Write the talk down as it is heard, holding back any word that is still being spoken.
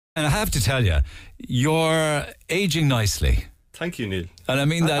And I have to tell you, you're aging nicely. Thank you, Neil. And I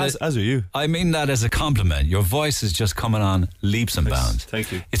mean that as are you. I mean that as a compliment. Your voice is just coming on leaps and bounds.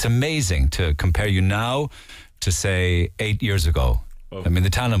 Thank you. It's amazing to compare you now to, say, 8 years ago. Oh. I mean, the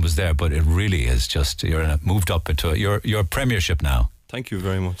talent was there, but it really is just, moved up into your premiership now. Thank you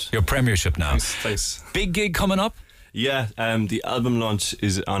very much. Your premiership now. Thanks. Big gig coming up? Yeah, the album launch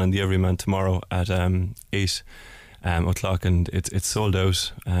is on in the Everyman tomorrow at 8 o'clock, and it's sold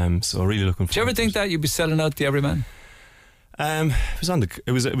out. So really looking forward. Do you ever think that you'd be selling out the Everyman? It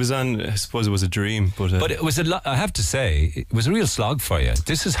was on. I suppose it was a dream, but it was I have to say, it was a real slog for you.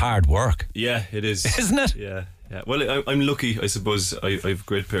 This is hard work. Yeah, it is, isn't it? Yeah. Well, I'm lucky, I suppose. I have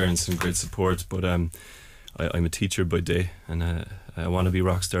great parents and great support, but I'm a teacher by day, and I want to be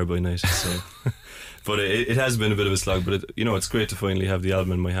rock star by night. So, but it has been a bit of a slog. But it's great to finally have the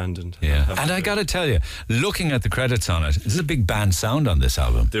album in my hand. And I got to tell you, looking at the credits on it, there's a big band sound on this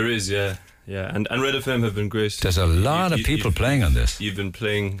album. There is, yeah. And RedFM have been great. There's a lot of people playing on this. You've been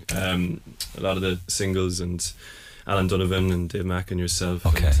playing a lot of the singles, and Alan Donovan and Dave Mack and yourself.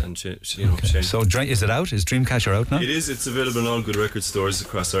 Okay. And Shane. So is it out? Is Dreamcatcher out now? It is. It's available in all good record stores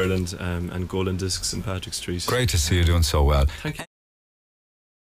across Ireland, and Golden Discs in Patrick Street. Great to see you doing so well. Thank you.